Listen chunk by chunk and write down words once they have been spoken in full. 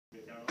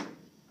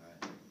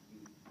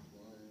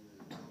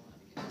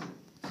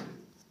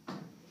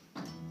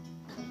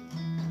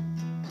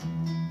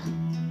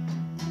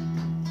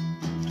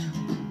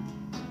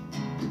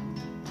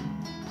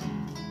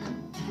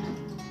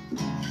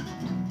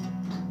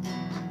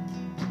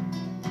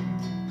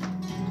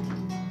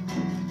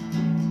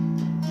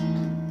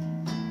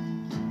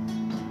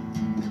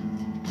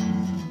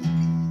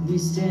We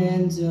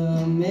stand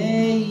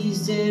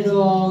amazed at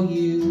all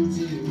you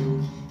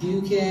do.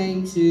 You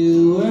came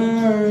to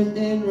earth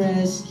and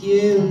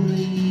rescued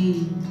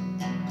me.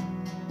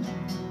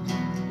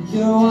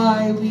 You're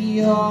why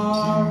we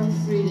are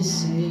free to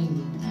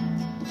sing.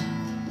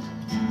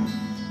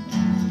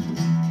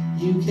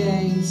 You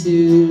came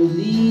to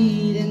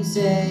lead and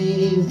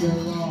save the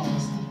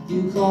lost.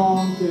 You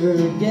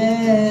conquered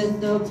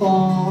death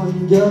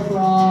upon the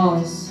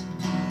cross.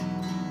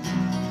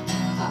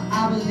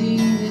 I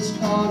believe it's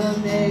called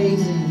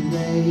amazing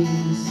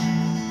grace.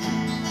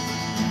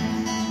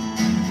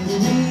 And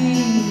we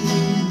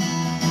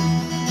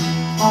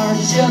are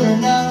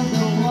children of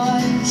the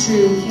one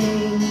true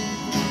King.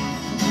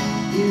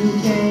 You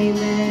came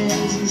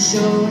and you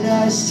showed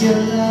us your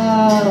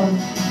love,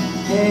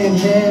 and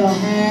hell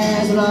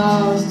has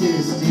lost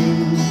its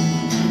sting.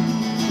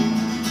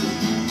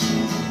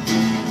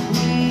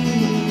 We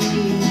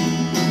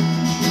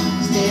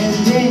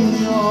stand in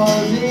your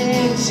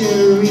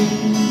victory.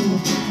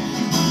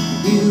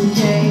 You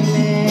came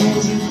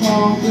and you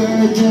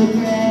conquered the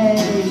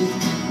grave,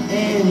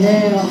 and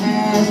hell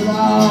has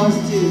lost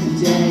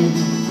today.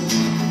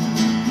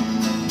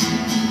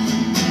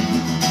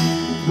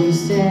 We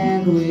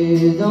stand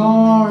with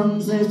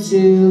arms lifted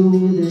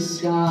to the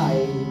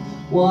sky,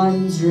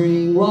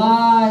 wondering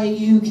why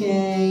you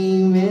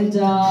came and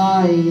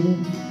died.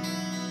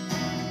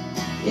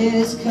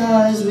 It's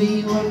 'cause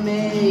we were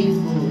made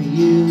for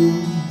you.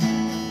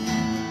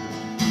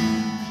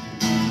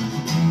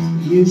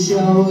 You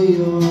show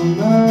your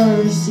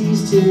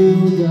mercies to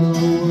the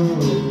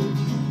world.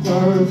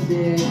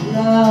 Perfect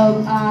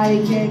love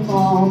I can't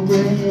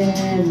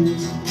comprehend.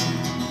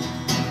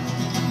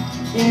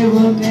 It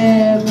will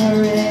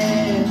never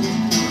end.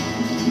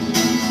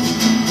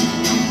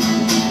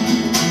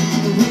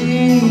 We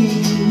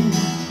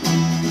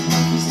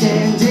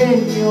stand in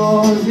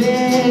your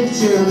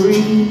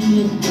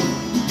victory.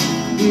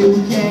 You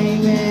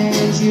came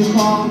and you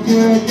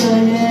conquered the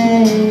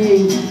day,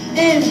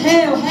 and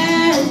hell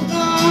has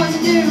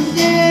lost its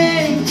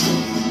sting.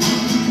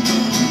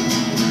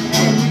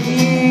 And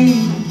we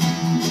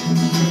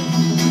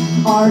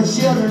are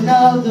children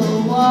of the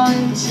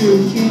one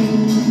true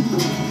King.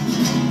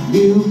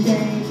 You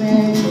came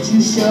and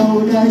you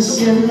showed us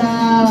your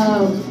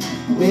love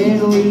when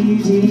we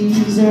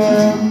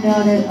deserve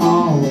none at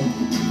all.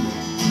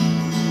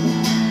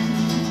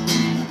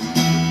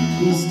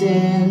 We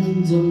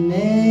stand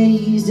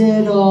amazed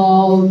at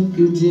all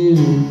you do.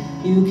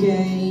 You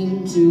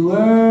came to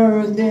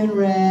earth and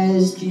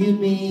rescued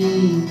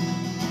me.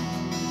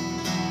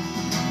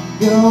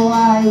 You're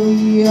why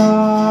we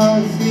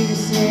are free to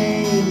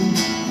sing.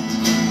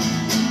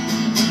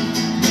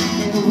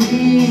 And we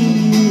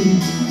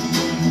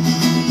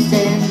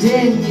stand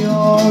in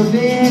your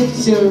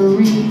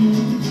victory.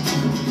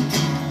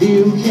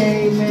 You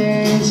came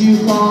and you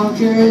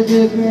conquered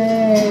the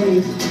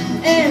grave,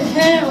 and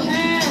hell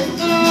has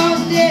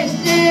lost its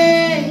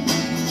sting.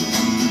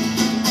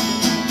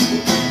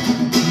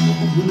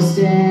 We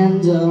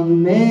stand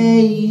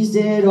amazed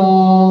at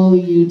all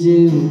you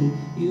do.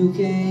 You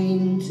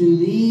came to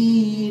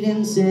lead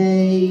and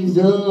save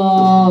the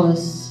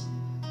lost.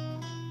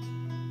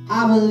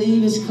 I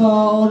believe it's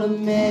called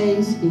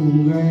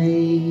amazing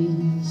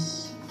grace.